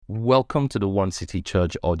Welcome to the One City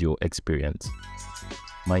Church audio experience.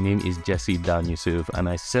 My name is Jesse Dan-Yusuf and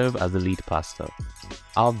I serve as the lead pastor.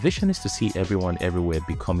 Our vision is to see everyone everywhere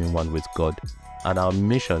becoming one with God, and our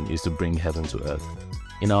mission is to bring heaven to earth,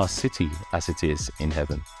 in our city as it is in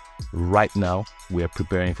heaven. Right now, we are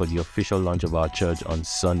preparing for the official launch of our church on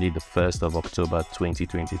Sunday, the 1st of October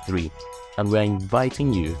 2023, and we're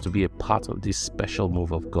inviting you to be a part of this special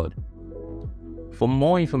move of God. For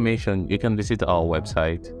more information, you can visit our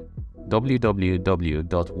website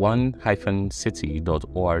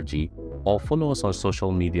www.one-city.org or follow us on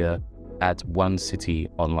social media at One City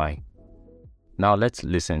Online. Now let's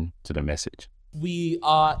listen to the message. We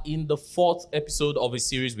are in the fourth episode of a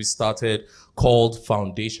series we started called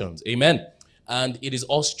Foundations. Amen. And it is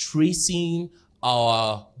us tracing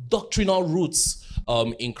our doctrinal roots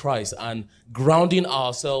in Christ and grounding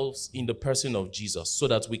ourselves in the person of Jesus so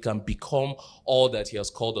that we can become all that he has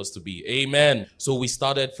called us to be. Amen. So we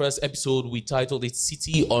started first episode, we titled it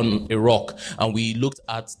City on a Rock, and we looked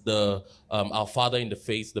at the our father in the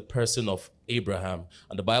faith, the person of Abraham.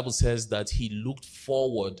 And the Bible says that he looked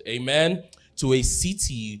forward, amen, to a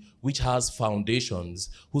city which has foundations,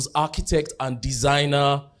 whose architect and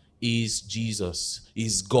designer is Jesus,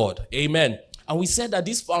 is God. Amen. And we said that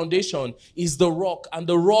this foundation is the rock, and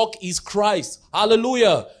the rock is Christ.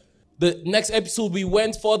 Hallelujah. The next episode, we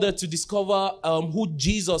went further to discover who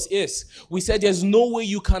Jesus is. We said there's no way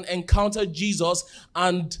you can encounter Jesus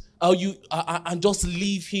and just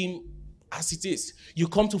leave him as it is. You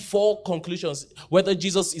come to four conclusions: whether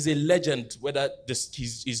Jesus is a legend, whether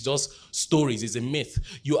he's just stories, is a myth.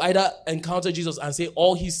 You either encounter Jesus and say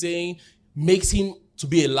all he's saying makes him to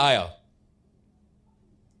be a liar.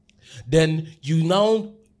 Then you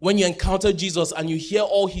now, when you encounter Jesus and you hear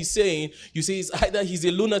all he's saying, you say it's either he's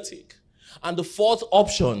a lunatic. And the fourth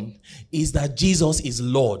option is that Jesus is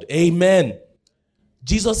Lord. Amen.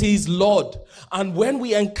 Jesus is Lord. And when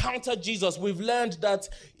we encounter Jesus, we've learned that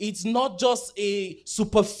it's not just a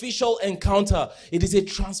superficial encounter. It is a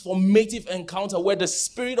transformative encounter where the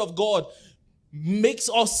Spirit of God makes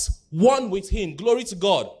us one with him. Glory to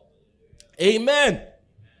God. Amen.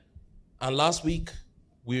 And last week,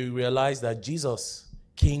 we realized that Jesus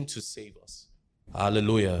came to save us.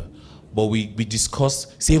 Hallelujah. But we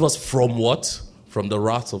discussed, save us from what? From the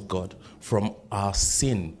wrath of God, from our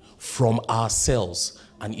sin, from ourselves,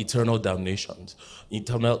 and eternal damnation.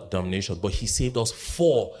 But he saved us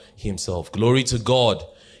for himself. Glory to God.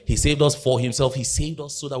 He saved us for himself. He saved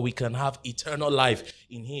us so that we can have eternal life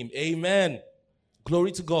in him. Amen.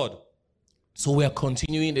 Glory to God. So we are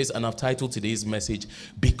continuing this, and I've titled today's message,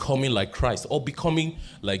 Becoming Like Christ, or Becoming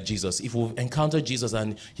Like Jesus. If we've encountered Jesus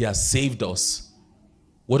and he has saved us,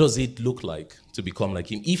 what does it look like to become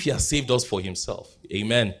like him? If he has saved us for himself,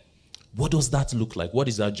 amen. What does that look like? What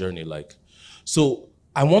is that journey like? So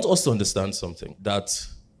I want us to understand something, that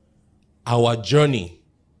our journey,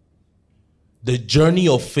 the journey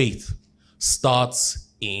of faith, starts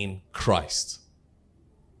in Christ.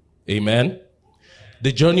 Amen.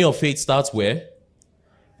 The journey of faith starts where?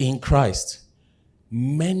 In Christ.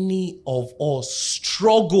 Many of us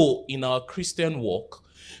struggle in our Christian walk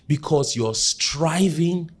because you're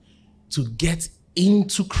striving to get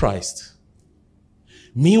into Christ.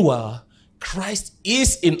 Meanwhile, Christ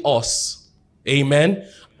is in us. Amen.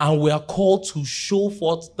 And we are called to show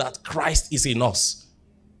forth that Christ is in us.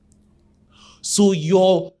 So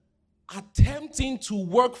you're attempting to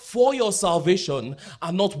work for your salvation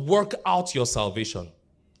and not work out your salvation.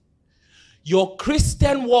 Your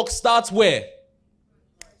Christian walk starts where?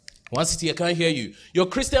 One city, I can't hear you. Your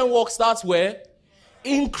Christian walk starts where?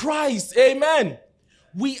 In Christ. Amen.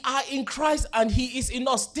 We are in Christ and he is in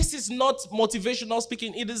us. This is not motivational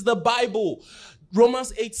speaking. It is the Bible.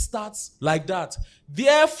 Romans 8 starts like that.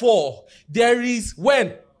 Therefore, there is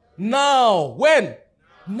when? Now. When?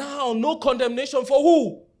 Now. No condemnation for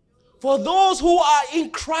who? For those who are in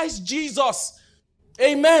Christ Jesus.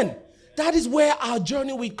 Amen. That is where our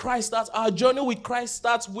journey with Christ starts. Our journey with Christ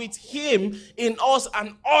starts with him in us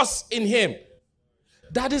and us in him.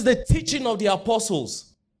 That is the teaching of the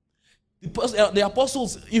apostles. The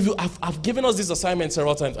apostles, I've given us this assignment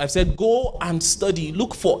several times. I've said, go and study.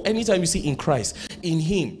 Look for anytime you see in Christ, in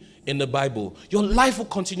him, in the Bible. Your life will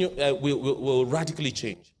continue, will radically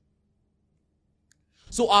change.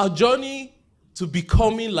 So our journey to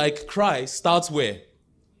becoming like Christ starts where?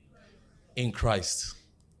 In Christ.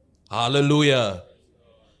 Hallelujah.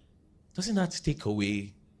 Doesn't that take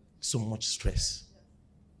away so much stress?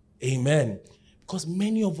 Amen. Because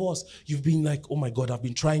many of us, you've been like, oh my God, I've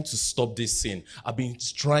been trying to stop this sin. I've been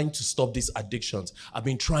trying to stop these addictions. I've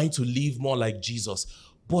been trying to live more like Jesus.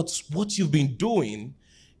 But what you've been doing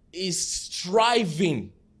is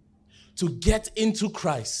striving to get into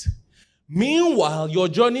Christ. Meanwhile, your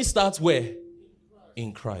journey starts where?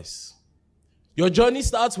 In Christ. Your journey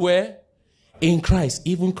starts where? In Christ.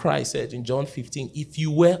 Even Christ said in John 15, if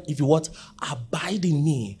you what? Abide in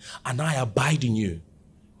me and I abide in you,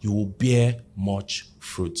 you will bear much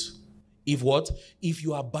fruit. If what? If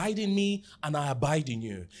you abide in me and I abide in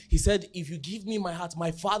you. He said, if you give me my heart,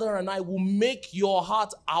 my Father and I will make your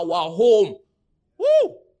heart our home.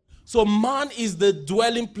 Woo! So man is the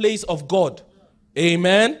dwelling place of God.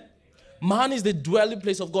 Amen. Man is the dwelling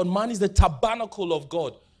place of God. Man is the tabernacle of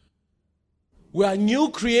God. We are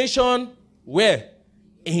new creation. Where?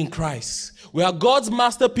 In Christ. We are God's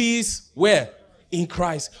masterpiece. Where? In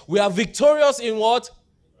Christ. We are victorious in what?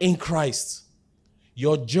 In Christ.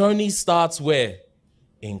 Your journey starts where?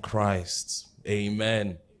 In Christ.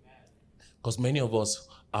 Amen. Because many of us,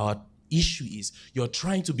 our issue is you're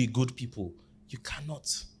trying to be good people. You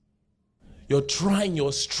cannot.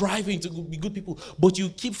 You're striving to be good people, but you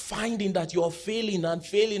keep finding that you're failing and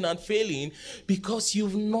failing and failing because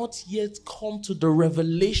you've not yet come to the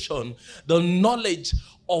revelation, the knowledge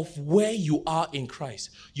of where you are in Christ.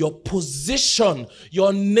 Your position,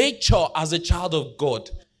 your nature as a child of God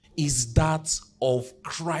is that of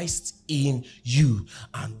Christ in you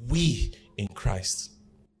and we in Christ.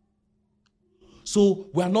 So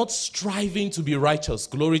we're not striving to be righteous.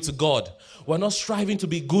 Glory to God. We're not striving to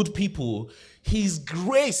be good people. His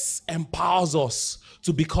grace empowers us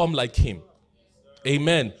to become like him.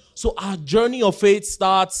 Amen. So our journey of faith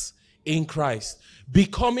starts in Christ.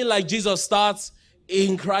 Becoming like Jesus starts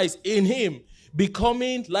in Christ, in him.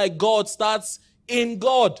 Becoming like God starts in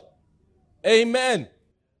God. Amen.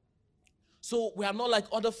 So we are not like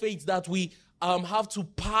other faiths that we have to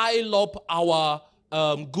pile up our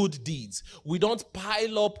good deeds. We don't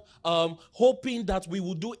pile up hoping that we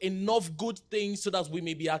will do enough good things so that we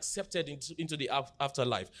may be accepted into the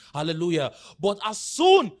afterlife. Hallelujah. But as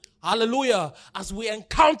soon, hallelujah, as we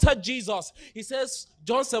encounter Jesus, he says,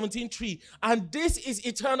 John 17:3, and this is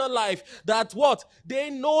eternal life, that what? They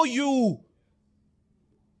know you.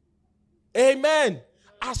 Amen.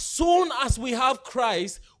 As soon as we have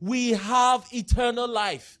Christ, we have eternal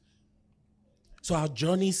life. So our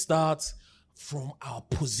journey starts from our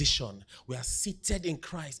position. We are seated in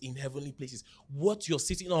Christ in heavenly places. What you're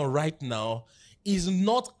sitting on right now is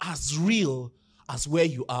not as real as where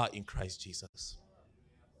you are in Christ Jesus.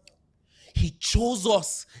 He chose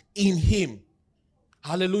us in him.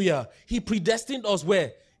 Hallelujah. He predestined us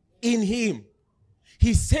where? In him.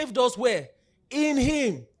 He saved us where? In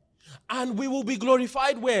him. And we will be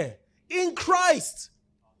glorified where? In Christ.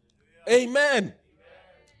 Amen.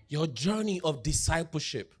 Your journey of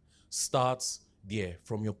discipleship starts there,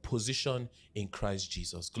 from your position in Christ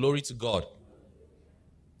Jesus. Glory to God.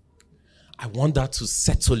 I want that to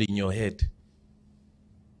settle in your head.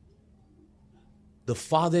 The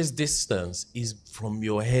farthest distance is from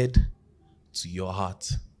your head to your heart.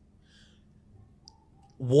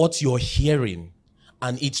 What you're hearing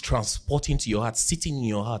and it's transporting to your heart, sitting in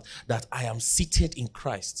your heart, that I am seated in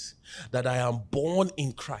Christ, that I am born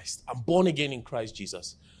in Christ, I'm born again in Christ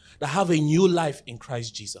Jesus, that I have a new life in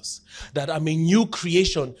Christ Jesus, that I'm a new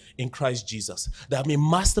creation in Christ Jesus, that I'm a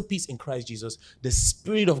masterpiece in Christ Jesus. The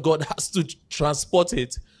Spirit of God has to transport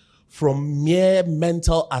it from mere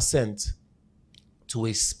mental assent to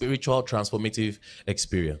a spiritual transformative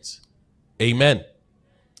experience. Amen.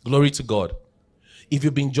 Glory to God. If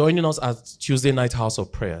you've been joining us at Tuesday Night House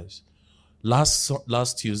of Prayers,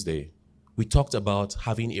 last Tuesday, we talked about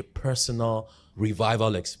having a personal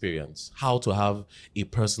revival experience, how to have a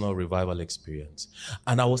personal revival experience.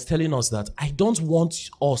 And I was telling us that I don't want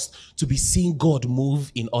us to be seeing God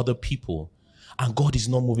move in other people and God is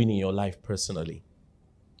not moving in your life personally.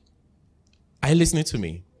 Are you listening to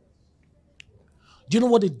me? Do you know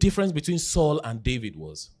what the difference between Saul and David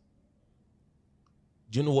was?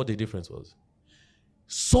 Do you know what the difference was?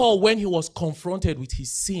 Saul, when he was confronted with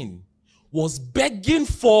his sin, was begging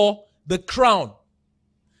for the crown.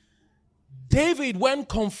 David, when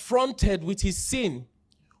confronted with his sin,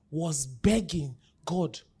 was begging,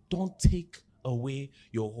 God, don't take away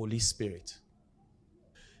your Holy Spirit.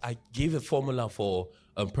 I gave a formula for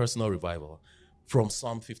personal revival from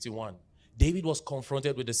Psalm 51. David was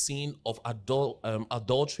confronted with the sin of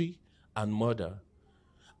adultery and murder,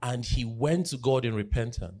 and he went to God in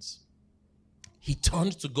repentance. He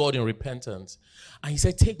turned to God in repentance, and he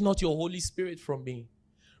said, take not your Holy Spirit from me.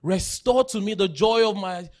 Restore to me the joy of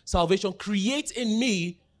my salvation. Create in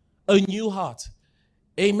me a new heart.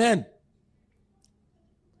 Amen.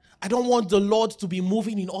 I don't want the Lord to be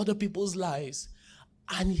moving in other people's lives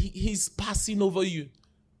and he's passing over you.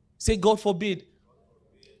 Say, God forbid.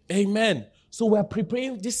 Amen. So we're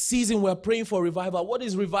preparing this season, we're praying for revival. What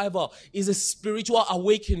is revival? It's a spiritual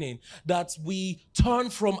awakening that we turn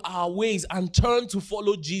from our ways and turn to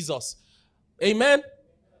follow Jesus. Amen?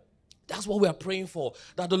 That's what we are praying for.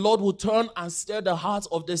 That the Lord will turn and stir the hearts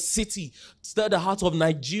of the city, stir the hearts of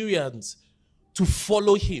Nigerians to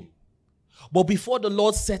follow him. But before the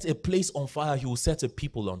Lord sets a place on fire, he will set a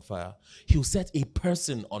people on fire. He will set a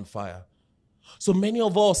person on fire. So many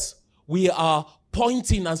of us, we are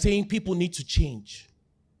pointing and saying people need to change.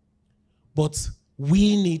 But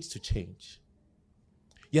we need to change.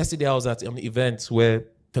 Yesterday I was at an event where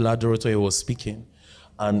Fela Dorotoye was speaking.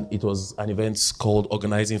 And it was an event called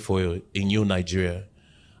Organizing for a New Nigeria.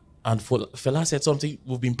 And Fela said something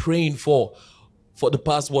we've been praying for the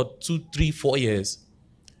past, 2, 3, 4 years.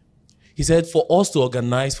 He said, for us to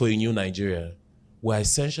organize for a new Nigeria, we're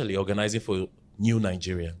essentially organizing for new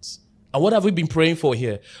Nigerians. And what have we been praying for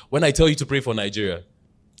here? When I tell you to pray for Nigeria,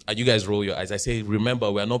 and you guys roll your eyes, I say,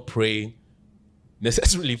 remember, we are not praying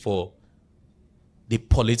necessarily for the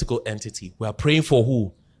political entity. We are praying for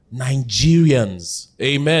who? Nigerians.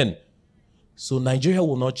 Amen. So Nigeria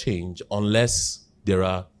will not change unless there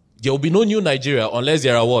will be no new Nigeria unless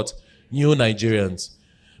there are what? New Nigerians.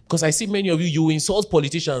 Because I see many of you insult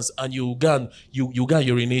politicians and you can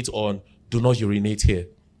urinate on, do not urinate here.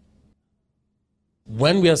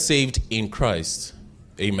 When we are saved in Christ,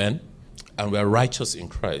 amen, and we are righteous in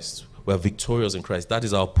Christ, we are victorious in Christ, that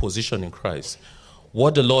is our position in Christ.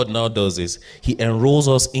 What the Lord now does is he enrolls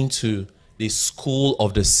us into the school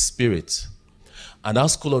of the Spirit. And that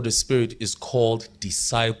school of the Spirit is called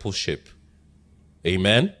discipleship.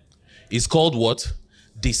 Amen? It's called what?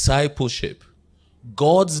 Discipleship.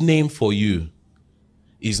 God's name for you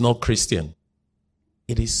is not Christian.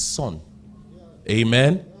 It is Son.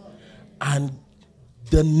 Amen? And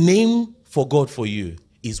the name for God for you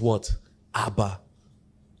is what? Abba.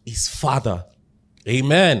 Is Father.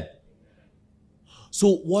 Amen?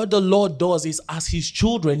 So what the Lord does is, as his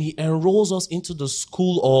children, he enrolls us into the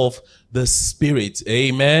school of the Spirit.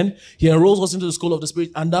 Amen. He enrolls us into the school of the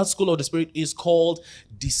Spirit, and that school of the Spirit is called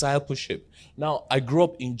discipleship. Now, I grew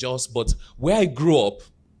up in Jos, but where I grew up,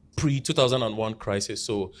 pre-2001 crisis,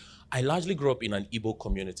 so I largely grew up in an Igbo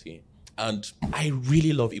community, and I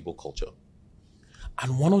really love Igbo culture.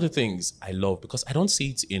 And one of the things I love, because I don't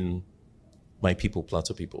see it in my people,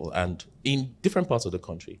 Plateau people, and in different parts of the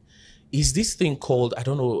country, is this thing called, I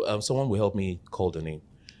don't know, someone will help me call the name,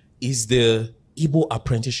 is the Igbo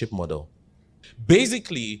apprenticeship model.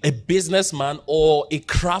 Basically, a businessman or a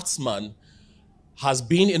craftsman has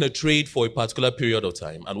been in a trade for a particular period of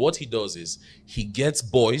time. And what he does is he gets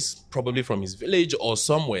boys, probably from his village or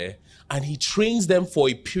somewhere, and he trains them for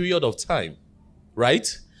a period of time,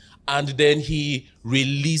 right? And then he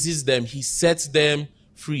releases them. He sets them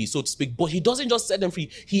free, so to speak. But he doesn't just set them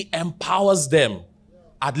free. He empowers them.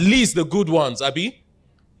 At least the good ones, Abi?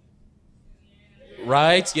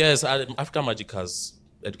 Right? Yes, African Magic has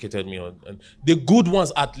educated me on the good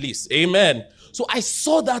ones at least. Amen. So I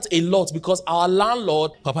saw that a lot because our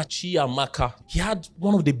landlord, Papa Chiamaka, he had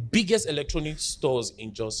one of the biggest electronic stores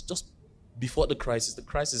in just before the crisis. The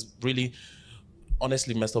crisis really,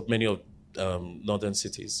 honestly, messed up many of northern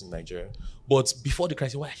cities in Nigeria. But before the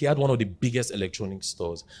crisis, he had one of the biggest electronic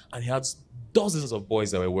stores, and he had dozens of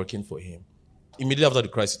boys that were working for him. Immediately after the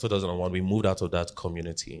crisis, 2001, we moved out of that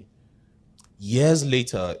community. Years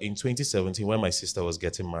later, in 2017, when my sister was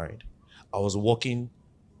getting married, I was walking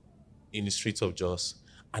in the streets of Jos,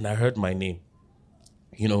 and I heard my name.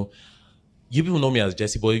 You know, you people know me as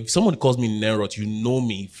Jesse, but if someone calls me Nerot, you know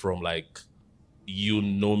me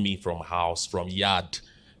from house, from yard.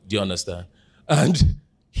 Do you understand? And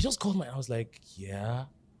he just called I was like, yeah.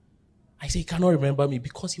 I say, he cannot remember me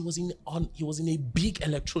because he was in a big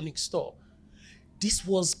electronic store. This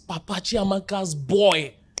was Papa Chiamaka's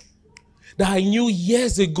boy that I knew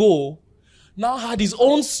years ago, now had his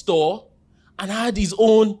own store and had his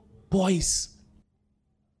own boys.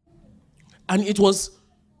 And it was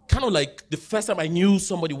kind of like the first time I knew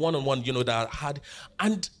somebody one-on-one, that had,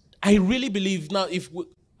 and I really believe now,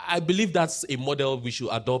 I believe that's a model we should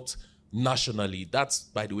adopt nationally. That's,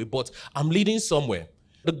 by the way, but I'm leading somewhere.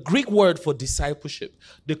 The Greek word for discipleship,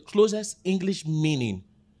 the closest English meaning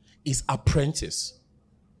is apprentice.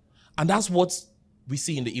 And that's what we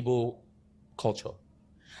see in the Igbo culture.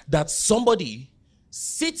 That somebody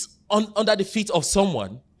sits under the feet of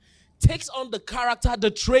someone, takes on the character,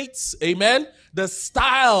 the traits, amen, the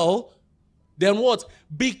style, then what?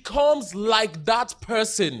 Becomes like that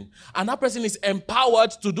person. And that person is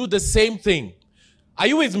empowered to do the same thing. Are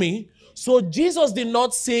you with me? So Jesus did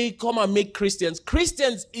not say, come and make Christians.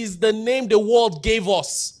 Christians is the name the world gave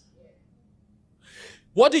us.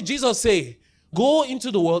 What did Jesus say? Go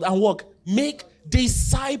into the world and work. Make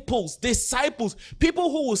disciples. Disciples.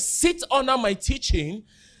 People who will sit under my teaching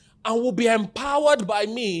and will be empowered by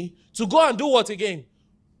me to go and do what again?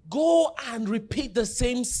 Go and repeat the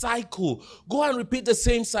same cycle. Go and repeat the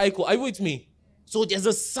same cycle. Are you with me? So there's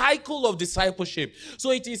a cycle of discipleship.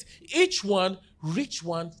 So it is each one, reach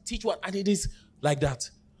one, teach one, and it is like that,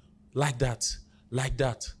 like that, like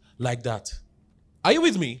that, like that. Are you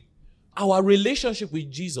with me? Our relationship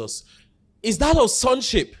with Jesus is that of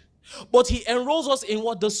sonship. But he enrolls us in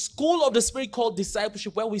what the school of the Spirit called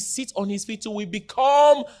discipleship, where we sit on his feet till we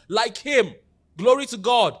become like him. Glory to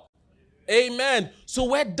God. Amen. So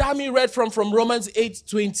where Dami read from Romans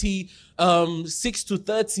 8:26 to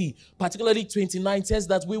 30, particularly 29, says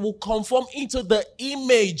that we will conform into the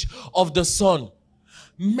image of the Son.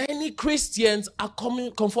 Many Christians are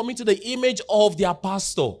conforming to the image of their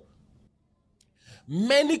pastor.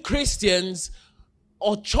 Many Christians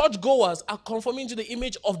or churchgoers are conforming to the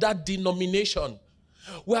image of that denomination.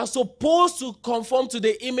 We are supposed to conform to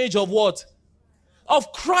the image of what?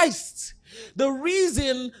 Of Christ. The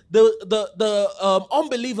reason the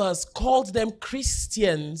unbelievers called them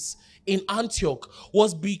Christians in Antioch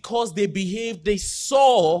was because they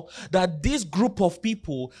saw that this group of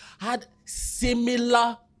people had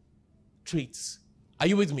similar traits. Are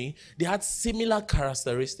you with me? They had similar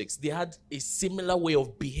characteristics. They had a similar way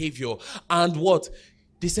of behavior. And what?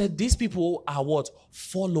 They said these people are what?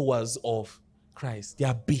 Followers of Christ. They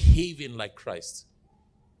are behaving like Christ.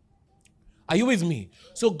 Are you with me?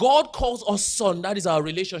 So God calls us son. That is our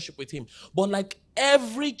relationship with him. But like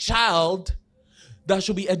every child that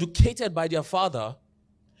should be educated by their father,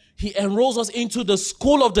 he enrolls us into the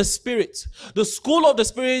school of the Spirit. The school of the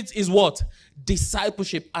Spirit is what?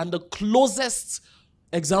 Discipleship. And the closest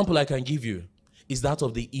example I can give you is that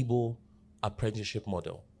of the Igbo apprenticeship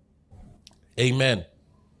model. Amen.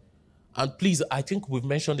 And please, I think we've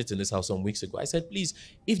mentioned it in this house some weeks ago. I said, please,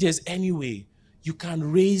 if there's any way you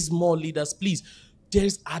can raise more leaders, please,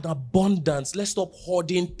 there's an abundance. Let's stop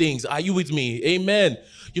hoarding things. Are you with me? Amen.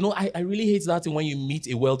 You know, I really hate that when you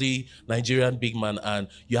meet a wealthy Nigerian big man and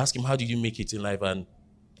you ask him, how did you make it in life? And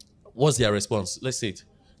what's their response? Let's say it.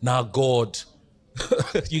 Now, God.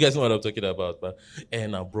 You guys know what I'm talking about. But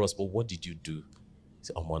bros, but what did you do?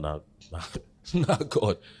 Say, oh, now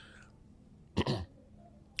God.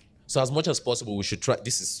 So as much as possible, we should try.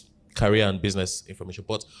 This is career and business information.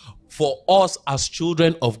 But for us as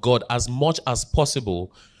children of God, as much as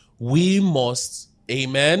possible, we must,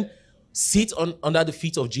 amen, sit under the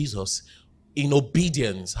feet of Jesus in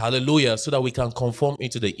obedience. Hallelujah. So that we can conform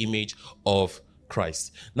into the image of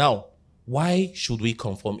Christ. Now, why should we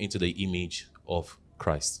conform into the image of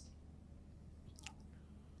Christ?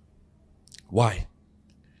 Why?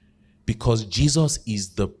 Because Jesus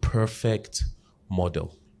is the perfect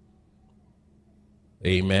model.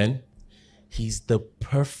 Amen. He's the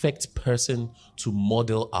perfect person to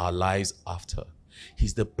model our lives after.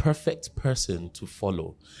 He's the perfect person to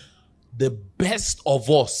follow. The best of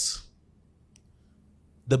us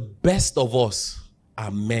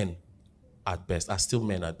are men at best, are still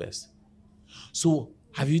men at best. So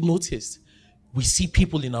have you noticed? We see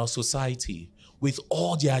people in our society with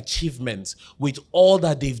all their achievements, with all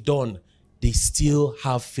that they've done, they still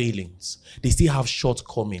have failings. They still have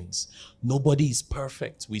shortcomings. Nobody is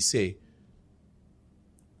perfect, we say.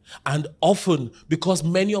 And often, because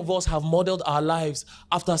many of us have modeled our lives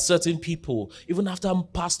after certain people, even after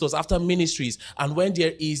pastors, after ministries, and when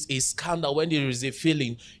there is a scandal, when there is a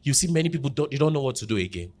failing, you see many people don't know what to do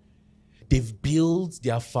again. They've built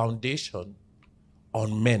their foundation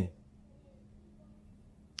on men.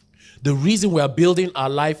 The reason we are building our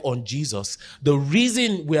life on Jesus, the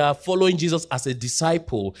reason we are following Jesus as a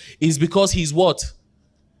disciple is because he's what?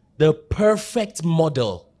 The perfect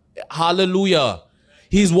model. Hallelujah.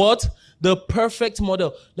 He's what? The perfect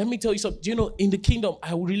model. Let me tell you something. Do you know, in the kingdom,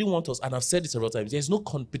 I really want us, and I've said it several times, there's no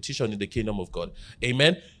competition in the kingdom of God.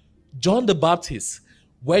 Amen. John the Baptist,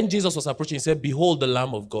 when Jesus was approaching, he said, behold the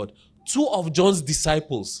Lamb of God. 2 of John's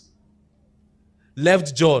disciples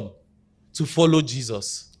left John to follow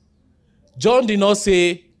Jesus. John did not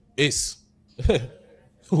say, Ace,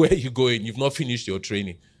 where are you going? You've not finished your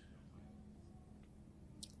training.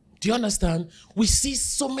 Do you understand? We see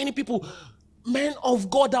so many people, men of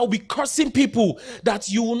God, that will be cursing people that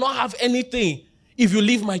you will not have anything if you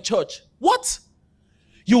leave my church. What?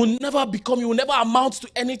 You will never amount to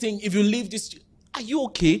anything if you leave this. Are you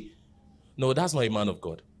okay? No, that's not a man of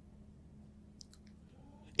God.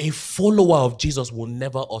 A follower of Jesus will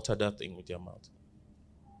never utter that thing with your mouth.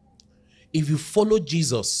 If you follow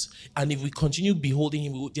Jesus and if we continue beholding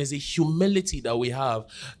him, there's a humility that we have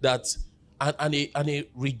that and a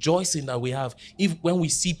rejoicing that we have. If when we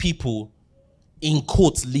see people in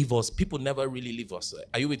quotes leave us, people never really leave us.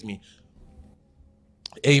 Are you with me?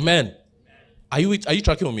 Amen. Are you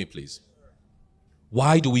tracking with me, please?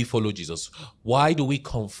 Why do we follow Jesus? Why do we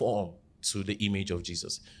conform to the image of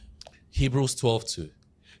Jesus? Hebrews 12:2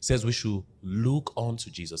 says we should look unto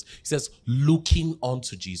Jesus. It says looking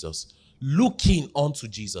unto Jesus. Looking unto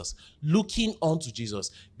Jesus. Looking unto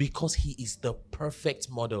Jesus, because he is the perfect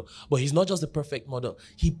model. But he's not just the perfect model.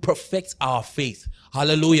 He perfects our faith.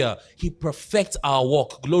 Hallelujah. He perfects our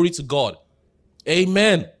walk. Glory to God.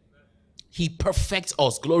 Amen. He perfects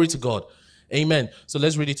us. Glory to God. Amen. So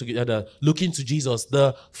let's read it together. Looking to Jesus,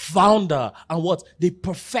 the founder and what? The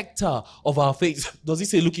perfecter of our faith. Does he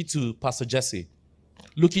say looking to Pastor Jesse?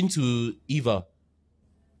 Looking to Eva?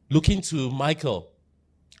 Looking to Michael?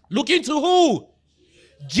 Looking to who?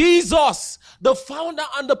 Jesus, the founder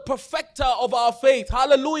and the perfecter of our faith.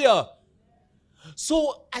 Hallelujah.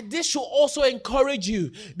 So this should also encourage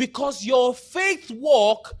you, because your faith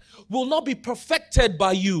walk will not be perfected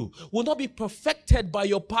by you, will not be perfected by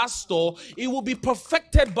your pastor. It will be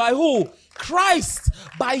perfected by who? Christ,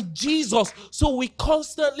 by Jesus. So we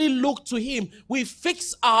constantly look to him. We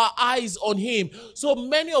fix our eyes on him. So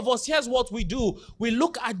many of us, here's what we do. We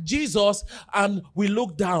look at Jesus and we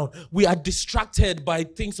look down. We are distracted by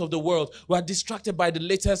things of the world. We are distracted by the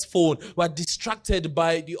latest phone. We are distracted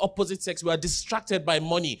by the opposite sex. We are distracted by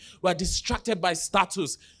money. We are distracted by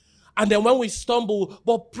status. And then when we stumble,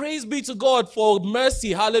 but praise be to God for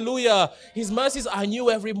mercy. Hallelujah. His mercies are new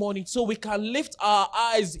every morning. So we can lift our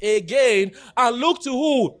eyes again and look to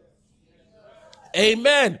who?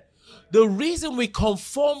 Amen. The reason we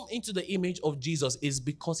conform into the image of Jesus is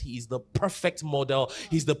because he is the perfect model.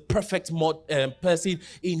 He's the perfect person.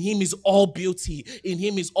 In him is all beauty. In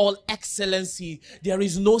him is all excellency. There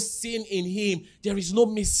is no sin in him. There is no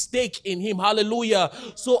mistake in him. Hallelujah.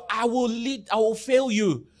 So I will fail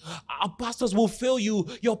you. Our pastors will fail you.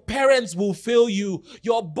 Your parents will fail you.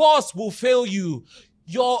 Your boss will fail you.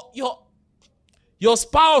 Your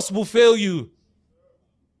spouse will fail you.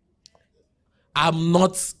 I'm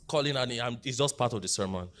not calling any. It's just part of the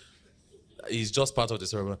sermon. It's just part of the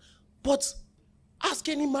sermon. But ask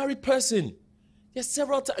any married person. There's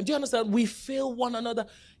several times. Do you understand? We fail one another.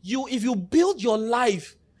 If you build your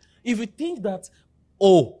life, if you think that,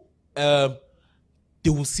 they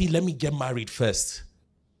will see, let me get married first,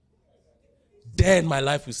 then my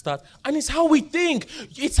life will start. And it's how we think.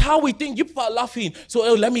 It's how we think. You people are laughing.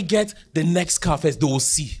 So let me get the next car first. They will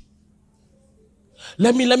see.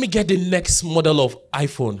 Let me get the next model of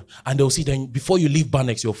iPhone. And they'll see, then before you leave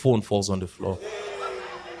Banex, your phone falls on the floor.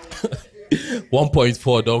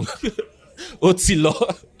 1.4 dong.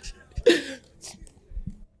 Otilo.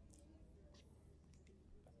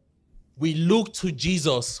 We look to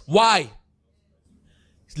Jesus. Why?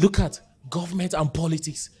 Look at government and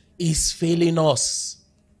politics is failing us.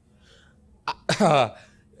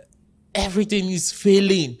 Everything is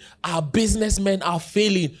failing. Our businessmen are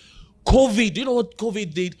failing. COVID, you know what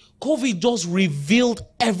COVID did? COVID just revealed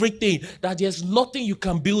everything, that there's nothing you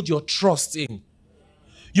can build your trust in.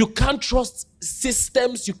 You can't trust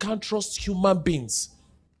systems. You can't trust human beings.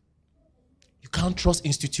 You can't trust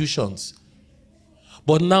institutions.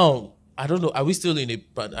 But now, I don't know, are we still in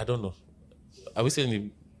I don't know. Are we still in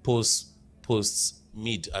a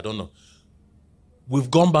mid? I don't know. We've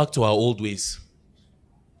gone back to our old ways,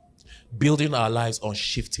 building our lives on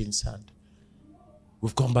shifting sand.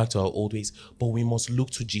 We've gone back to our old ways, but we must look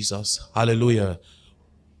to Jesus. Hallelujah.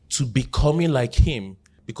 To becoming like him,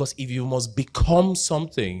 because if you must become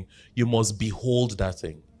something, you must behold that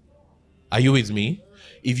thing. Are you with me?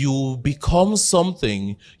 If you become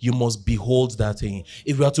something, you must behold that thing.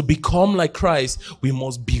 If we are to become like Christ, we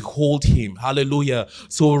must behold him. Hallelujah.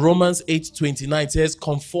 So Romans 8:29 says,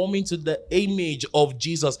 conforming to the image of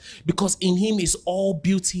Jesus, because in him is all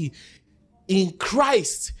beauty. In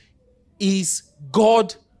Christ is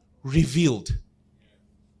God revealed.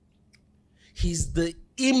 He's the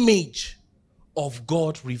image of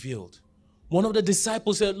God revealed. One of the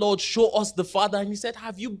disciples said, Lord, show us the Father. And he said,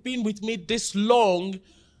 have you been with me this long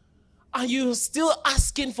and you're still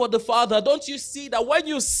asking for the Father? Don't you see that when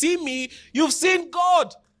you see me, you've seen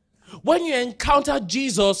God? When you encounter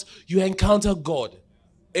Jesus, you encounter God.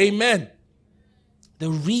 Amen. The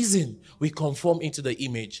reason we conform into the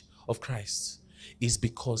image of Christ is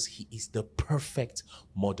because he is the perfect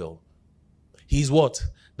model. He is what?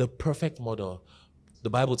 The perfect model. The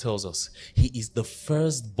Bible tells us he is the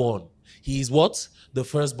firstborn. He is what? The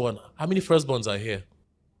firstborn. How many firstborns are here?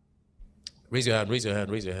 Raise your hand, raise your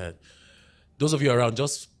hand, raise your hand. Those of you around,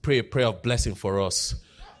 just pray a prayer of blessing for us.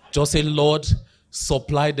 Just say, Lord,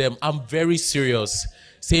 Supply them. I'm very serious.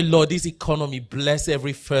 Say, Lord, this economy, bless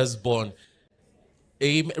every firstborn.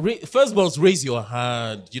 Amen. Firstborns, raise your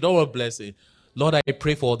hand. You don't want blessing. Lord, I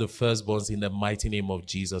pray for all the firstborns in the mighty name of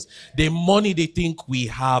Jesus. The money they think we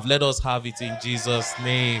have, let us have it in Jesus'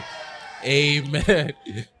 name. Amen.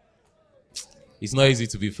 It's not easy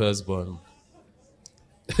to be firstborn.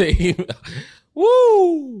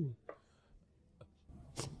 Woo!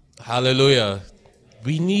 Hallelujah.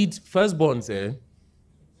 We need firstborns, eh?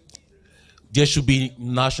 There should be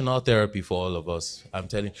national therapy for all of us. I'm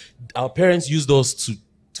telling you. Our parents use those to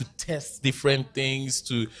test different things.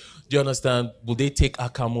 Do you understand? Will they take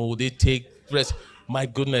Akamo? Will they take rest? My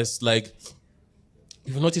goodness, like,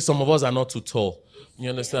 you've noticed some of us are not too tall. You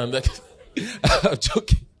understand? Like, I'm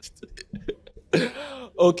joking.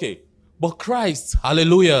 Okay. But Christ,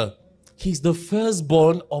 hallelujah, he's the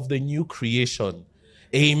firstborn of the new creation.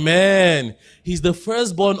 Amen. He's the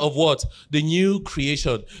firstborn of what? The new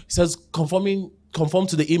creation. He says, conform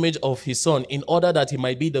to the image of his son, in order that he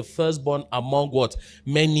might be the firstborn among what?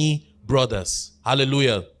 Many brothers.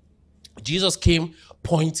 Hallelujah. Jesus came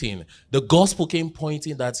pointing, the gospel came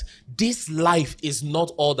pointing that this life is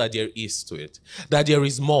not all that there is to it. That there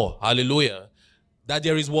is more. Hallelujah. That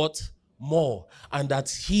there is what? More. And that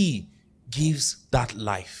he gives that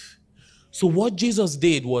life. So what Jesus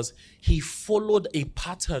did was he followed a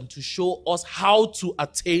pattern to show us how to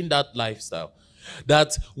attain that lifestyle.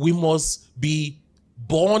 That we must be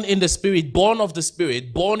born in the Spirit, born of the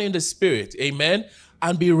Spirit, born in the Spirit, amen,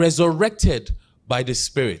 and be resurrected by the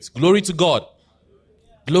Spirit. Glory to God.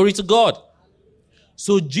 Glory to God.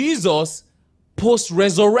 So Jesus,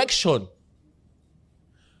 post-resurrection,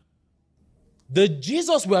 the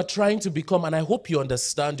Jesus we are trying to become, and I hope you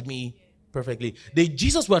understand me perfectly, the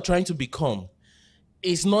Jesus we are trying to become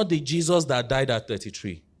is not the Jesus that died at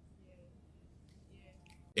 33.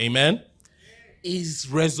 Amen? Is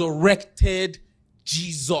resurrected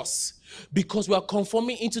Jesus. Because we are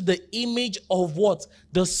conforming into the image of what?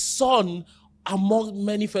 The Son among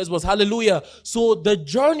many firstborns. Hallelujah. So the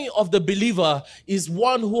journey of the believer is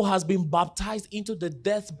one who has been baptized into the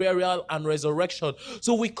death, burial, and resurrection.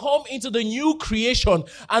 So we come into the new creation,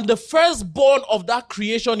 and the firstborn of that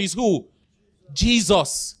creation is who?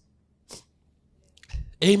 Jesus.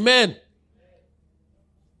 Amen.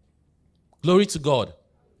 Glory to God.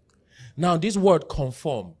 Now, this word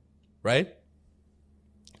conform, right?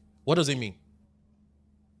 What does it mean?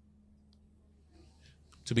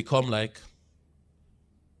 To become like,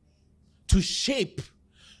 to shape,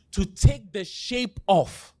 to take the shape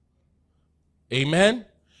of. Amen.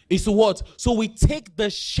 It's what? So we take the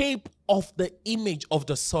shape of the image of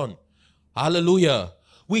the Son. Hallelujah.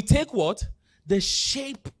 We take what? The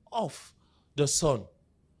shape of the Son.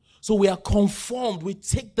 So we are conformed. We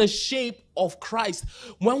take the shape of Christ.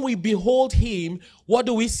 When we behold him, what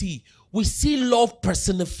do we see? We see love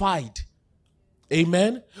personified.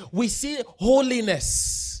 Amen. We see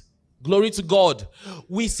holiness. Glory to God.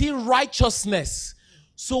 We see righteousness.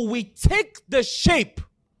 So we take the shape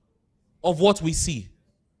of what we see.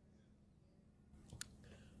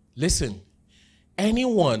 Listen,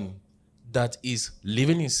 anyone that is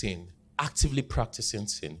living in sin, actively practicing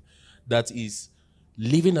sin, that is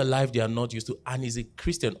living a life they are not used to, and is a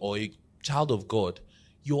Christian or a child of God,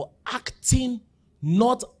 you're acting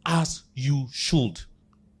not as you should.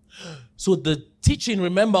 So the teaching,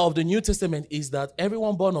 remember, of the New Testament is that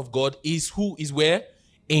everyone born of God is who? Is where?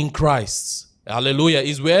 In Christ. Hallelujah.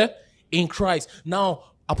 Is where? In Christ. Now,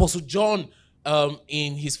 Apostle John,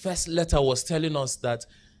 in his first letter, was telling us that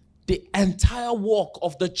the entire work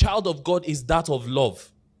of the child of God is that of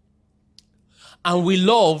love. And we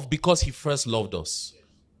love because he first loved us.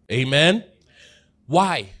 Amen.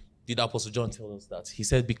 Why did Apostle John tell us that? He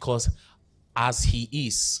said, because as he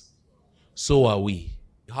is, so are we.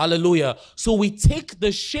 Hallelujah. So we take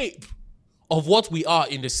the shape of what we are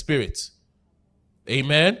in the spirit.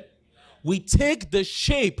 Amen. We take the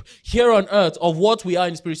shape here on earth of what we are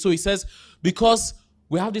in the spirit. So he says, because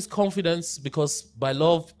we have this confidence, because by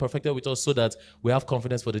love perfected with us, so that we have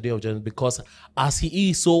confidence for the day of judgment. Because as he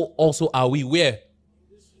is, so also are we. Where?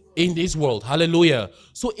 In this world. Hallelujah.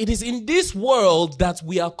 So it is in this world that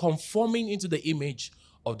we are conforming into the image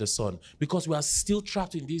of the Son. Because we are still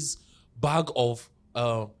trapped in this bag of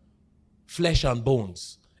flesh and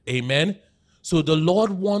bones. Amen. So the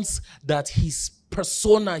Lord wants that his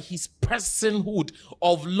persona, his personhood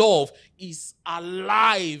of love is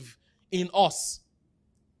alive in us.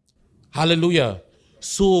 Hallelujah.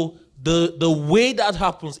 So the way that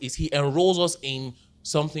happens is he enrolls us in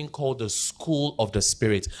something called the school of the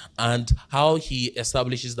Spirit. And how he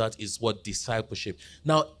establishes that is what? Discipleship.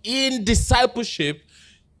 Now, in discipleship,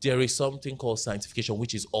 there is something called sanctification,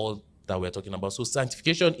 which is all that we're talking about. So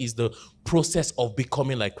sanctification is the process of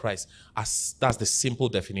becoming like Christ. That's the simple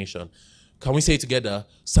definition. Can we say it together?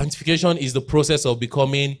 Sanctification is the process of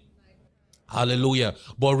becoming. Hallelujah.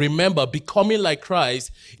 But remember, becoming like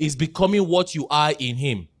Christ is becoming what you are in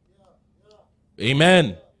him.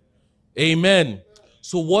 Amen. Amen.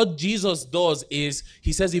 So what Jesus does is,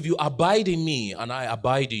 he says, if you abide in me and I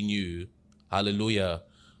abide in you, hallelujah,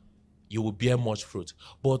 you will bear much fruit.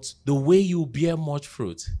 But the way you bear much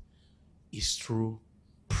fruit is through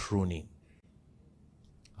pruning.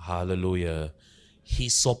 Hallelujah. He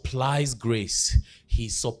supplies grace. He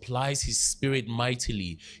supplies his spirit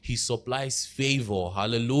mightily. He supplies favor.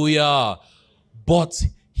 Hallelujah. But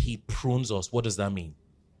he prunes us. What does that mean?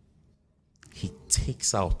 He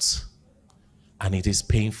takes out, and it is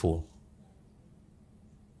painful.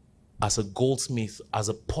 As a goldsmith, as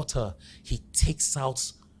a potter, he takes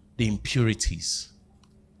out the impurities.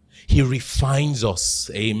 He refines us.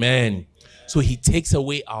 Amen. So he takes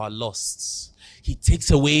away our lusts. He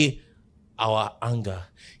takes away our anger.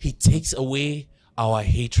 He takes away our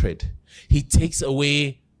hatred. He takes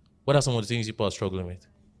away, what are some of the things people are struggling with?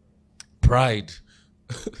 Pride.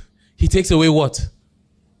 He takes away what?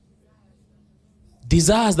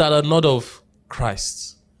 Desires that are not of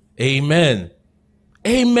Christ. Amen.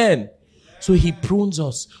 Amen. So he prunes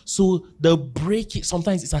us. So the breaking,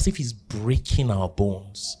 sometimes it's as if he's breaking our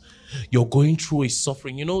bones. You're going through a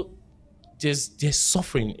suffering. You know, there's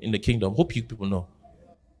suffering in the kingdom. Hope you people know.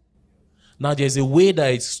 Now there's a way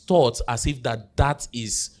that it's taught as if that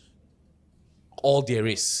is all there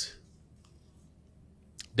is.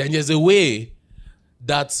 Then there's a way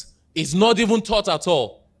that it's not even taught at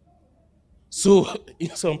all. So in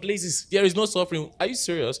some places there is no suffering. Are you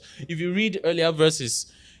serious? If you read earlier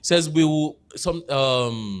verses, it says we will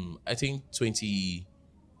I think 20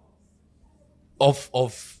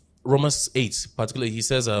 of Romans 8 particularly, he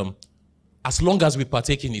says as long as we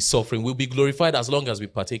partake in his suffering, we'll be glorified as long as we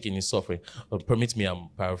partake in his suffering. Permit me, I'm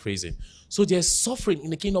paraphrasing. So there's suffering in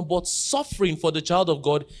the kingdom, but suffering for the child of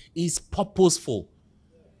God is purposeful.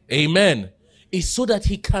 Amen. It's so that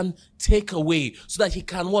he can take away, so that he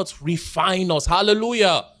can what? Refine us.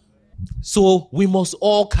 Hallelujah. So we must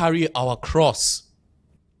all carry our cross.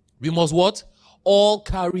 We must what? All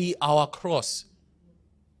carry our cross.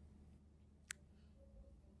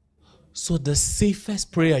 So the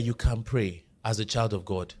safest prayer you can pray as a child of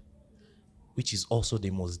God, which is also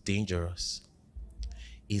the most dangerous,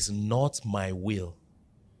 is not my will,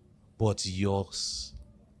 but yours.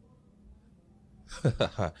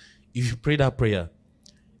 If you pray that prayer,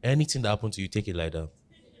 anything that happens to you, take it like that.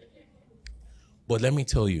 But let me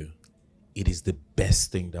tell you, it is the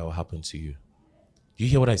best thing that will happen to you. You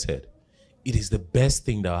hear what I said? It is the best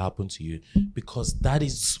thing that will happen to you, because that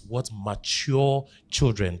is what mature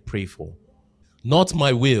children pray for. Not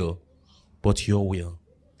my will, but your will.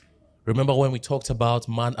 Remember when we talked about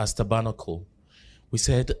man as tabernacle, we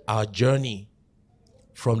said our journey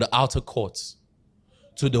from the outer courts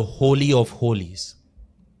to the Holy of Holies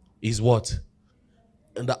is what?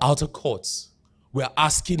 In the outer courts, we're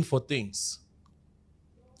asking for things,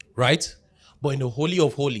 right? But in the Holy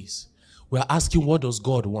of Holies, we're asking, what does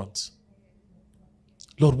God want?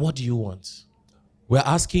 Lord, what do you want? We're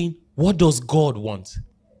asking, what does God want?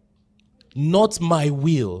 Not my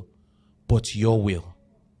will, but your will.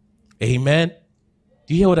 Amen?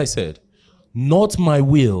 Do you hear what I said? Not my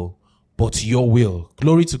will, but your will.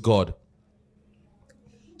 Glory to God.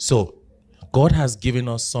 So, God has given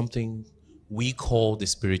us something we call the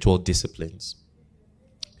spiritual disciplines.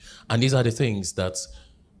 And these are the things that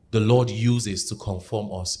the Lord uses to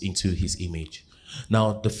conform us into his image.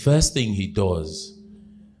 Now, the first thing he does,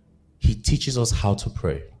 he teaches us how to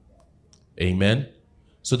pray. Amen?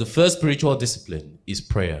 So the first spiritual discipline is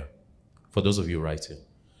prayer. For those of you writing.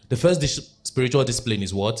 The first spiritual discipline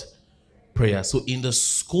is what? Prayer. So in the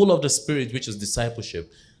school of the Spirit, which is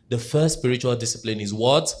discipleship, the first spiritual discipline is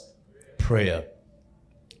what? Prayer.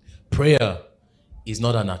 Prayer is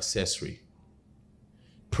not an accessory.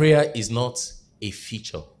 Prayer is not a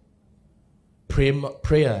feature.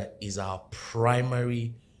 Prayer is our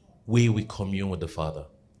primary way we commune with the Father.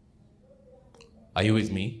 Are you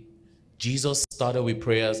with me? Jesus started with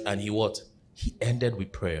prayers and he what? He ended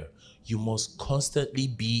with prayer. You must constantly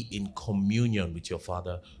be in communion with your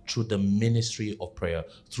Father through the ministry of prayer,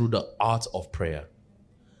 through the art of prayer.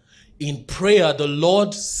 In prayer, the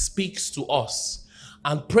Lord speaks to us.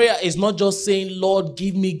 And prayer is not just saying, Lord,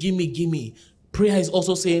 give me, give me, give me. Prayer is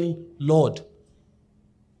also saying, Lord,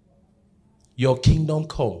 your kingdom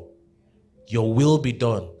come, your will be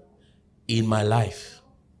done in my life.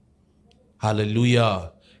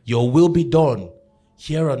 Hallelujah. Your will be done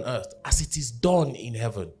here on earth as it is done in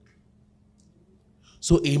heaven.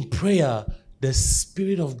 So in prayer, the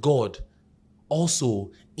Spirit of God also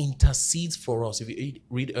intercedes for us. If you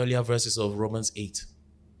read earlier verses of Romans 8, it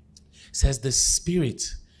says the Spirit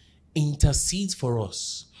intercedes for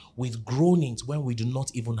us with groanings when we do not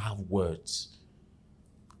even have words.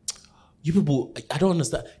 You people, I don't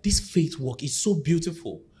understand. This faith walk is so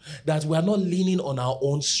beautiful that we are not leaning on our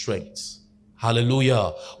own strength.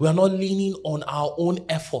 Hallelujah. We are not leaning on our own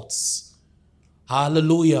efforts.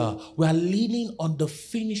 Hallelujah. We are leaning on the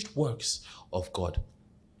finished works of God,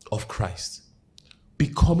 of Christ.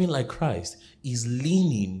 Becoming like Christ is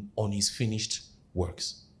leaning on his finished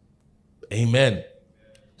works. Amen.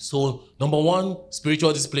 So, number one,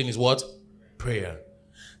 spiritual discipline is what? Prayer.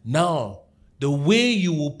 Now, the way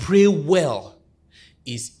you will pray well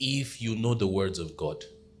is if you know the words of God.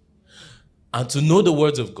 And to know the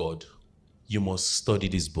words of God, you must study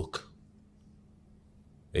this book.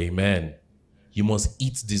 Amen. You must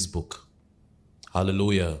eat this book.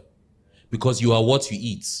 Hallelujah. Because you are what you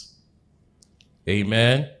eat.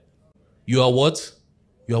 Amen. You are what?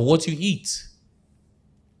 You are what you eat.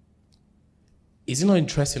 Is it not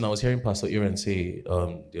interesting? I was hearing Pastor Aaron say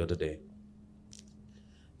the other day.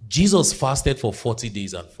 Jesus fasted for 40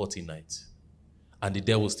 days and 40 nights. And the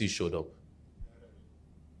devil still showed up.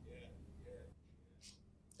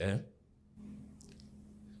 Yeah?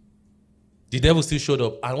 The devil still showed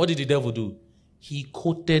up. And what did the devil do? He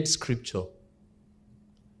quoted scripture.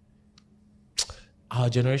 Our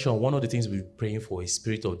generation, one of the things we're praying for is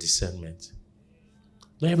spirit of discernment.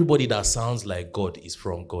 Not everybody that sounds like God is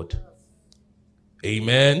from God.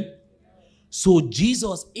 Amen. So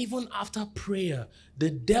Jesus, even after prayer, the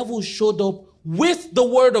devil showed up with the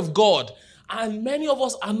word of God. And many of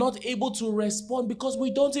us are not able to respond because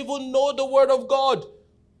we don't even know the word of God.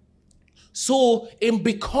 So in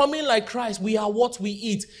becoming like Christ, we are what we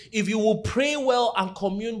eat. If you will pray well and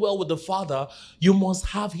commune well with the Father, you must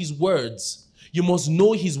have his words. You must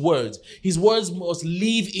know his words. His words must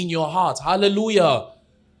live in your heart. Hallelujah.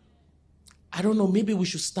 I don't know, maybe we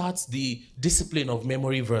should start the discipline of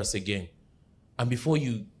memory verse again. And before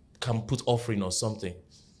you can put offering or something.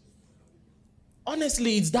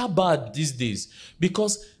 Honestly, it's that bad these days.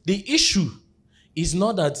 Because the issue is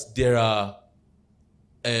not that there are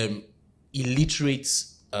illiterate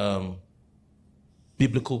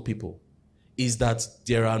biblical people. Is that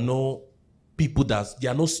there are no people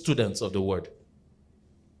there are no students of the word.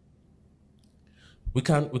 We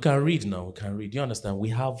can read now. We can read. Do you understand? We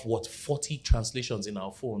have 40 translations in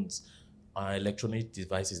our phones, our electronic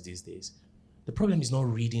devices these days. The problem is not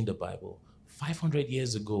reading the Bible. 500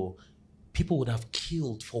 years ago, people would have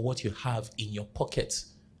killed for what you have in your pocket.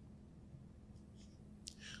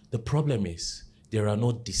 The problem is there are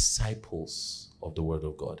no disciples of the word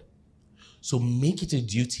of God. So make it a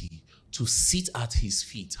duty to sit at his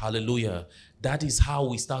feet. Hallelujah. That is how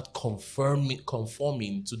we start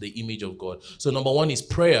conforming to the image of God. So number one is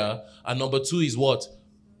prayer. And number two is what?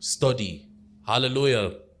 Study.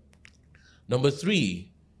 Hallelujah. Number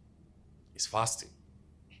three is fasting.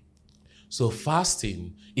 So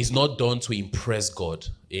fasting is not done to impress God.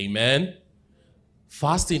 Amen.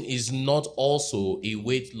 Fasting is not also a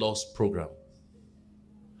weight loss program.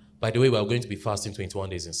 By the way, we are going to be fasting 21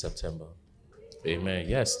 days in September. Amen.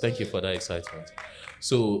 Yes, thank you for that excitement.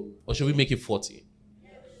 So, or should we make it 40?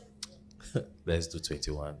 Let's do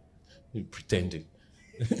 21. We're pretending.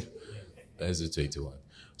 Let's do 21.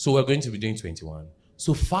 So we're going to be doing 21.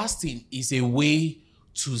 So fasting is a way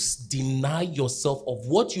to deny yourself of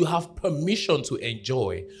what you have permission to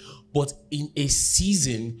enjoy, but in a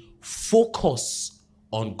season, focus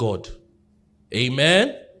on God.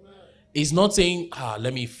 Amen? It's not saying,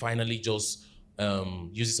 let me finally just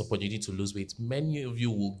use this opportunity to lose weight. Many of you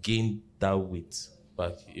will gain that weight.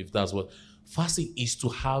 But if that's what... Fasting is to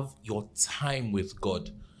have your time with God.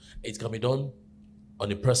 It can be done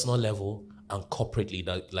on a personal level and corporately,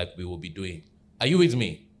 like we will be doing. Are you with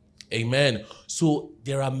me? Amen. So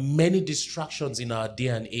there are many distractions in our day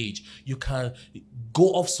and age. You can go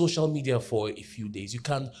off social media for a few days. You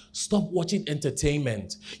can stop watching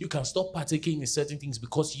entertainment. You can stop partaking in certain things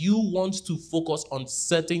because you want to focus on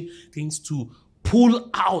certain things to pull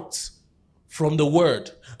out from the word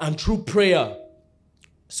and through prayer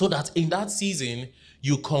so that in that season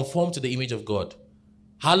you conform to the image of God.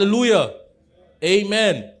 Hallelujah.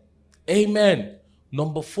 Amen. Amen.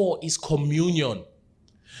 Number 4 is communion.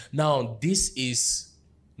 Now, this is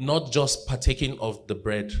not just partaking of the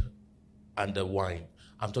bread and the wine.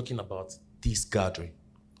 I'm talking about this gathering.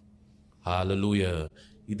 Hallelujah.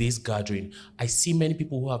 this gathering, I see many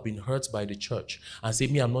people who have been hurt by the church and say,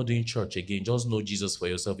 me, I'm not doing church again. Just know Jesus for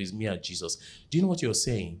yourself. It's me and Jesus. Do you know what you're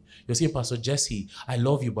saying? You're saying, Pastor Jesse, I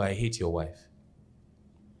love you, but I hate your wife.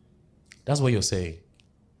 That's what you're saying.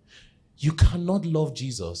 You cannot love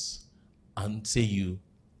Jesus and say you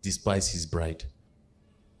despise his bride.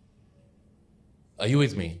 Are you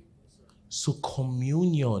with me? So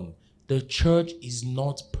communion, the church is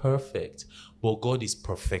not perfect, but God is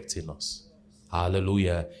perfecting us.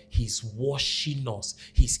 Hallelujah. He's washing us.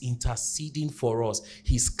 He's interceding for us.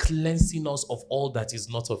 He's cleansing us of all that is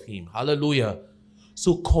not of him. Hallelujah.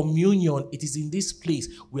 So communion, it is in this place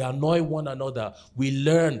we annoy one another. We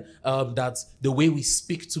learn that the way we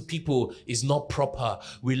speak to people is not proper.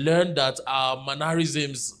 We learn that our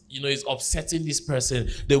mannerisms, is upsetting this person.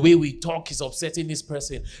 The way we talk is upsetting this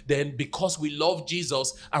person. Then because we love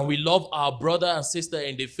Jesus and we love our brother and sister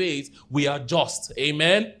in the faith, we are just.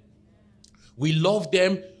 Amen. We love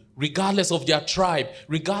them regardless of their tribe,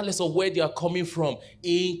 regardless of where they are coming from.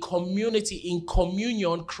 In community, in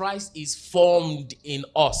communion, Christ is formed in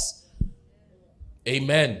us.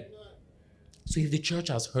 Amen. So if the church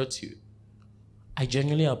has hurt you, I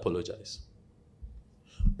genuinely apologize.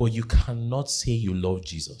 But you cannot say you love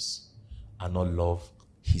Jesus and not love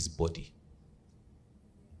his body.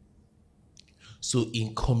 So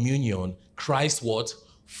in communion, Christ what?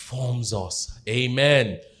 Forms us.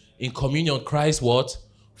 Amen. In communion, Christ what?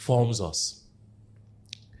 Forms us.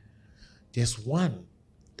 There's one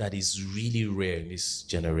that is really rare in this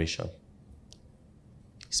generation.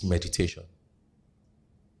 It's meditation.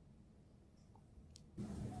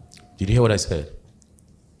 Did you hear what I said?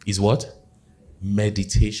 Is what?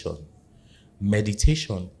 Meditation.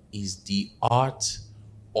 Meditation is the art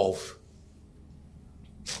of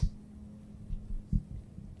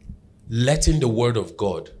letting the word of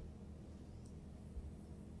God,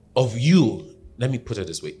 of you, let me put it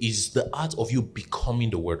this way, is the art of you becoming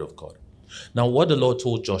the word of God. Now, what the Lord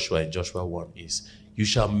told Joshua in Joshua 1 is, you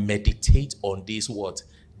shall meditate on this what?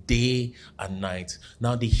 Day and night.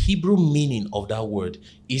 Now, the Hebrew meaning of that word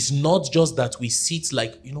is not just that we sit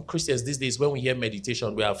like, Christians these days, when we hear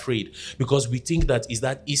meditation, we're afraid because we think that is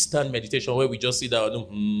that Eastern meditation where we just sit down.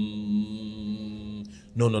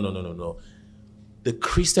 No. The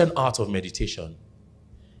Christian art of meditation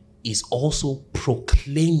is also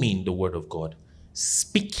proclaiming the word of God,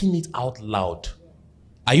 speaking it out loud.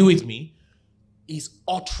 Are you with me? Is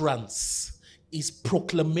utterance, is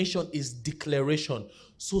proclamation, is declaration.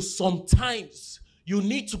 So sometimes you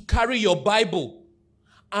need to carry your Bible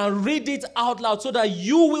and read it out loud so that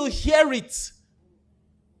you will hear it.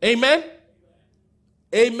 Amen?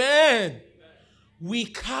 Amen. We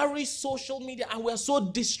carry social media and we are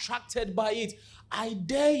so distracted by it. I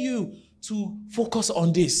dare you to focus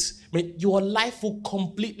on this. Your life will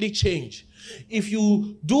completely change. If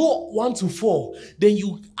you do 1 to 4, then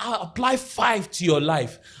you apply 5 to your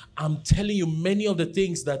life. I'm telling you, many of the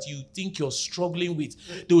things that you think you're struggling with,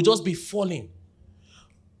 they will just be falling.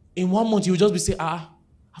 In 1 month, you will just be saying,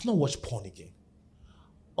 I've not watched porn again.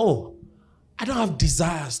 Oh, I don't have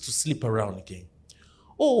desires to sleep around again.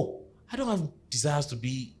 Oh, I don't have desires to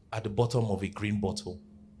be at the bottom of a green bottle.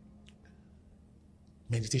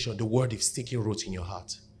 Meditation, the word is taking root in your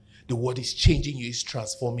heart. The word is changing you, it's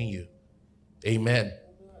transforming you. Amen.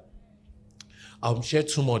 I'll share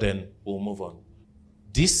 2 more, then we'll move on.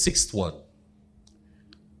 This 6th one,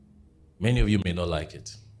 many of you may not like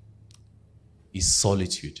it, is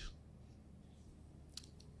solitude.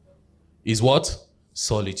 Is what?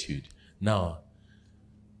 Solitude. Now,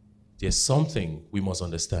 there's something we must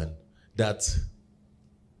understand, that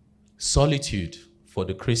solitude for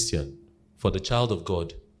the Christian, for the child of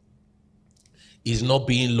God, is not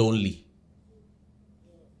being lonely.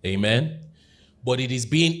 Amen? But it is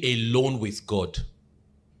being alone with God.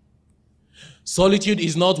 Solitude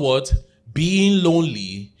is not what? Being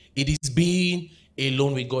lonely. It is being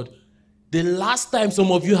alone with God. The last time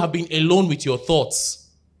some of you have been alone with your thoughts,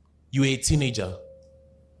 you were a teenager.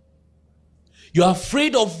 You're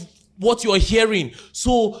afraid of what you're hearing.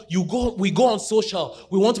 So we go on social.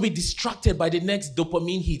 We want to be distracted by the next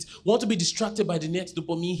dopamine hit. We want to be distracted by the next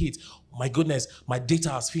dopamine hit. Oh my goodness, my data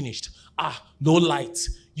has finished. No light.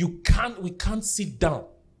 We can't sit down.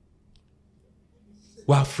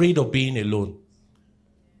 We're afraid of being alone.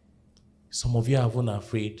 Some of you are even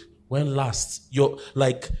afraid. When last,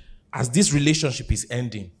 as this relationship is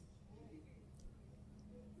ending,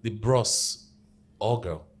 the bros or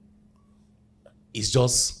girl is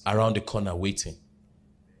just around the corner waiting.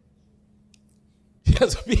 He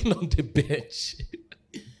has been on the bench.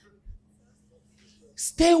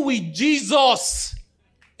 Stay with Jesus.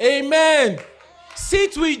 Amen.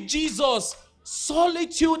 Sit with Jesus.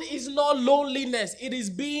 Solitude is not loneliness. It is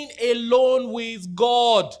being alone with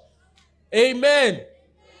God. Amen.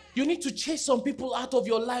 You need to chase some people out of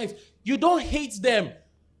your life. You don't hate them.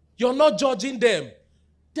 You're not judging them.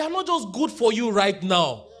 They are not just good for you right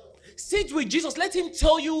now. Sit with Jesus. Let him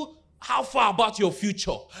tell you how far about your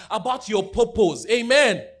future, about your purpose.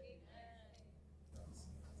 Amen.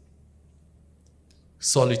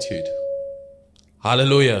 Solitude.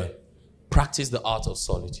 Hallelujah. Practice the art of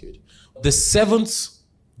solitude. The seventh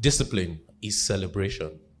discipline is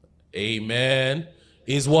celebration. Amen.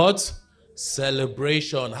 Is what?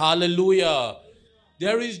 Celebration. Hallelujah.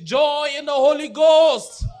 There is joy in the Holy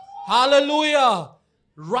Ghost. Hallelujah.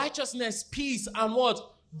 Righteousness, peace, and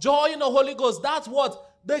what? Joy in the Holy Ghost. That's what?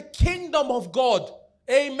 The kingdom of God.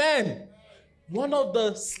 Amen. One of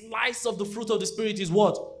the slice of the fruit of the Spirit is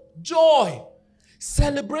what? Joy.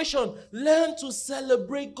 Celebration. Learn to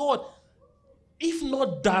celebrate God. If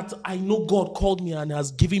not that, I know God called me and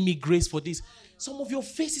has given me grace for this. Some of your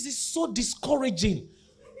faces is so discouraging.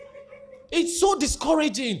 It's so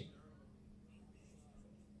discouraging.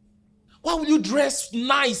 Why will you dress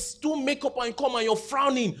nice, do makeup and come and you're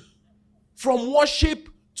frowning from worship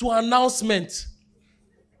to announcement?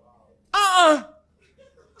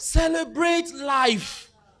 Celebrate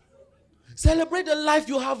life. Celebrate the life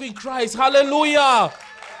you have in Christ. Hallelujah.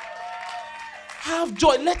 Have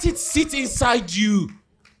joy. Let it sit inside you.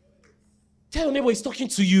 Tell your neighbor he's talking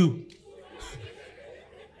to you.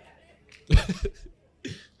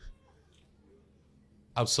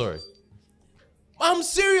 I'm sorry. I'm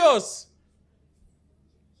serious.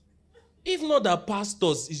 If not that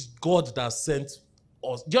pastors, is God that sent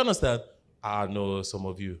us. Do you understand? I know some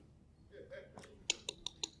of you.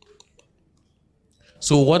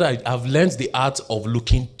 So what I've learned the art of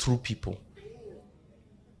looking through people.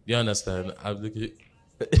 Do you understand?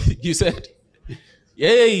 You said,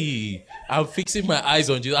 yay, I'm fixing my eyes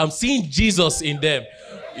on Jesus. I'm seeing Jesus in them.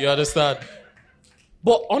 You understand?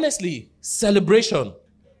 But honestly, celebration.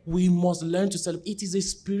 We must learn to celebrate. It is a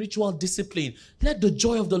spiritual discipline. Let the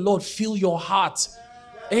joy of the Lord fill your heart.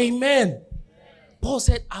 Amen. Paul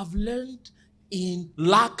said, I've learned in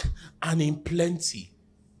lack and in plenty.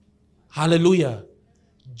 Hallelujah.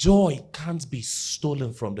 Joy can't be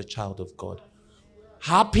stolen from the child of God.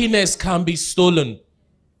 Happiness can be stolen.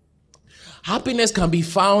 Happiness can be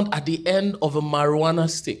found at the end of a marijuana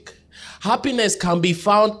stick. Happiness can be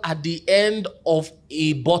found at the end of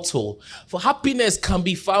a bottle. For happiness can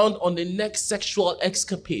be found on the next sexual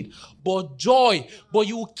escapade. But joy, but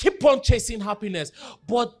you will keep on chasing happiness.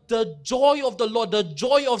 But the joy of the Lord, the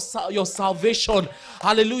joy of your salvation,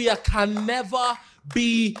 hallelujah, can never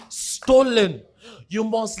be stolen. You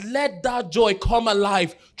must let that joy come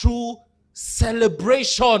alive through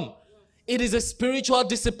celebration. It is a spiritual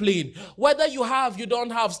discipline. Whether you have, you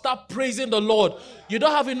don't have, start praising the Lord. You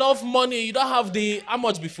don't have enough money. You don't have how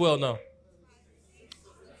much before now?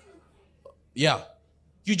 Yeah.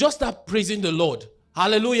 You just start praising the Lord.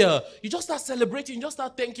 Hallelujah. You just start celebrating. You just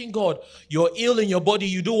start thanking God. You're ill in your body.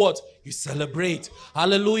 You do what? You celebrate.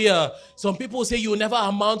 Hallelujah. Some people say you will never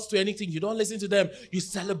amount to anything. You don't listen to them. You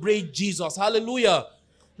celebrate Jesus. Hallelujah.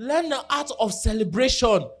 Learn the art of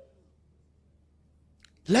celebration.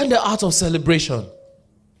 Learn the art of celebration.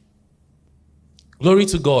 Glory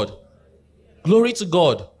to God. Glory to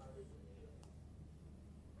God.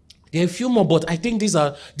 There are a few more, but I think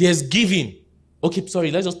there's giving. Okay,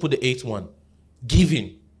 sorry, let's just put the eighth one.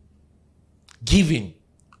 Giving. Giving.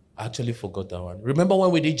 I actually forgot that one. Remember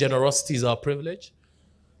when we did generosity is our privilege?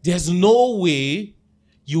 There's no way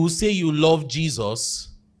you will say you love Jesus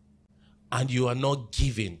and you are not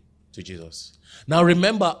giving to Jesus. Now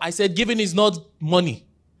remember, I said giving is not money.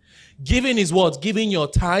 Giving is what? Giving your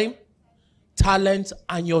time, talent,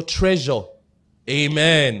 and your treasure.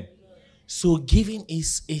 Amen. So giving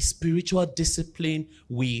is a spiritual discipline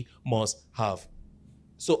we must have.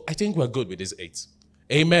 So I think we're good with this 8.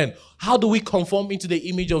 Amen. How do we conform into the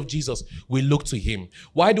image of Jesus? We look to him.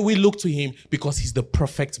 Why do we look to him? Because he's the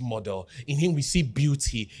perfect model. In him we see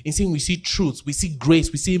beauty. In him we see truth. We see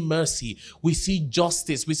grace. We see mercy. We see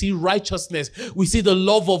justice. We see righteousness. We see the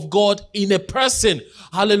love of God in a person.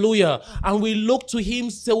 Hallelujah. And we look to him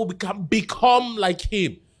so we can become like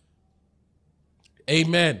him.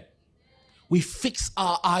 Amen. We fix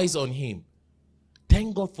our eyes on him.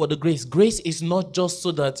 Thank God for the grace. Grace is not just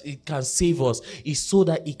so that it can save us. It's so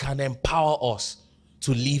that it can empower us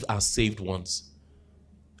to live as saved ones.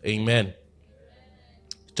 Amen.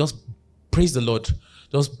 Just praise the Lord.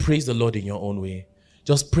 Just praise the Lord in your own way.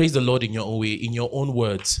 Just praise the Lord in your own way, in your own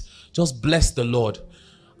words. Just bless the Lord.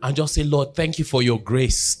 And just say, Lord, thank you for your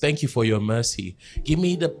grace. Thank you for your mercy. Give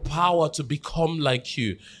me the power to become like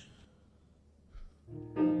you.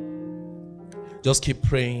 Just keep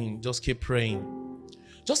praying. Just keep praying.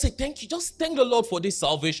 Just say thank you. Just thank the Lord for this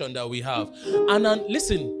salvation that we have. And then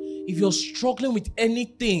listen, if you're struggling with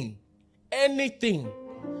anything,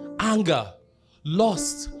 anger,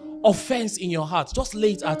 lust, offense in your heart, just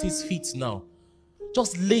lay it at his feet now.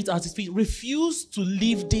 Just lay it at his feet. Refuse to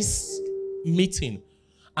leave this meeting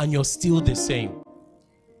and you're still the same.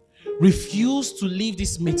 Refuse to leave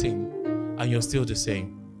this meeting and you're still the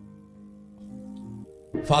same.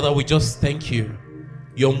 Father, we just thank you.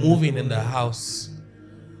 You're moving in the house.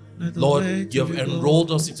 Lord, you have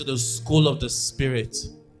enrolled us into the school of the Spirit.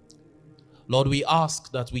 Lord, we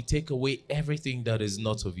ask that we take away everything that is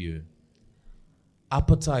not of you.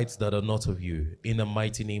 Appetites that are not of you, in the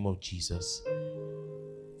mighty name of Jesus.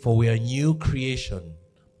 For we are new creation,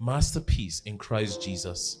 masterpiece in Christ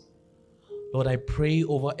Jesus. Lord, I pray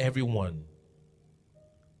over everyone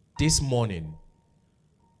this morning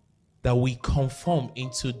that we conform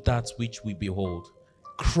into that which we behold.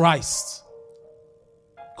 Christ,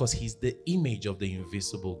 because he's the image of the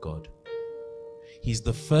invisible God. He's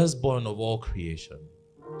the firstborn of all creation,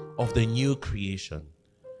 of the new creation.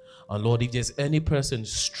 And Lord, if there's any person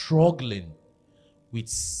struggling with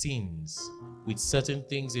sins, with certain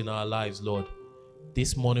things in our lives, Lord,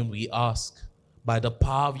 this morning we ask, by the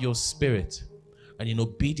power of your Spirit and in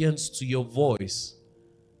obedience to your voice,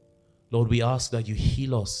 Lord, we ask that you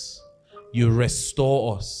heal us, you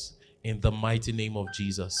restore us in the mighty name of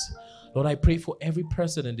Jesus. Lord, I pray for every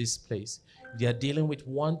person in this place. If they are dealing with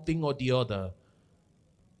one thing or the other,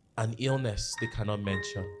 an illness they cannot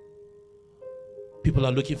mention. People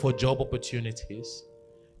are looking for job opportunities,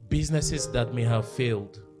 businesses that may have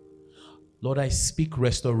failed. Lord, I speak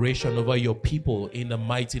restoration over your people in the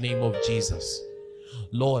mighty name of Jesus.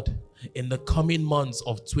 Lord, in the coming months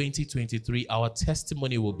of 2023, our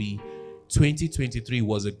testimony will be 2023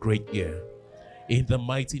 was a great year. In the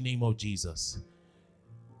mighty name of Jesus.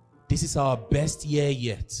 This is our best year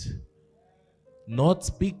yet. Not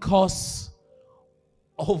because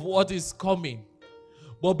of what is coming,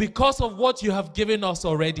 but because of what you have given us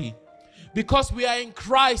already. Because we are in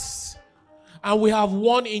Christ and we have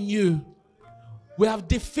won in you. We have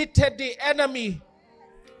defeated the enemy.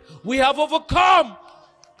 We have overcome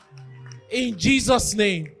in Jesus'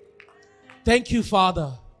 name. Thank you,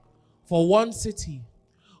 Father, for One City,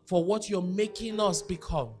 for what you're making us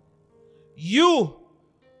become. You.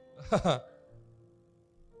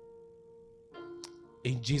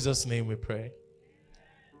 In Jesus' name we pray.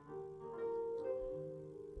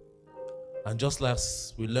 And just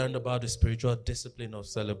as we learned about the spiritual discipline of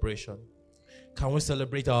celebration, can we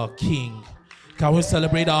celebrate our King? Can we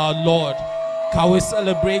celebrate our Lord? Can we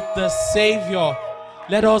celebrate the Savior?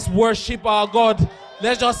 Let us worship our God.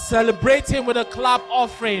 Let's just celebrate him with a clap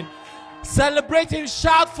offering. Celebrate him.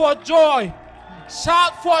 Shout for joy.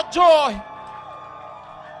 Shout for joy.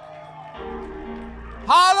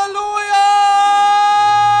 Hallelujah.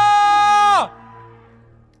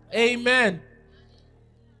 Amen.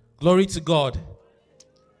 Glory to God.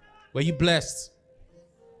 Were you blessed?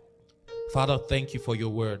 Father, thank you for your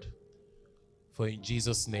word. For in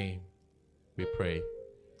Jesus' name we pray.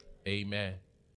 Amen.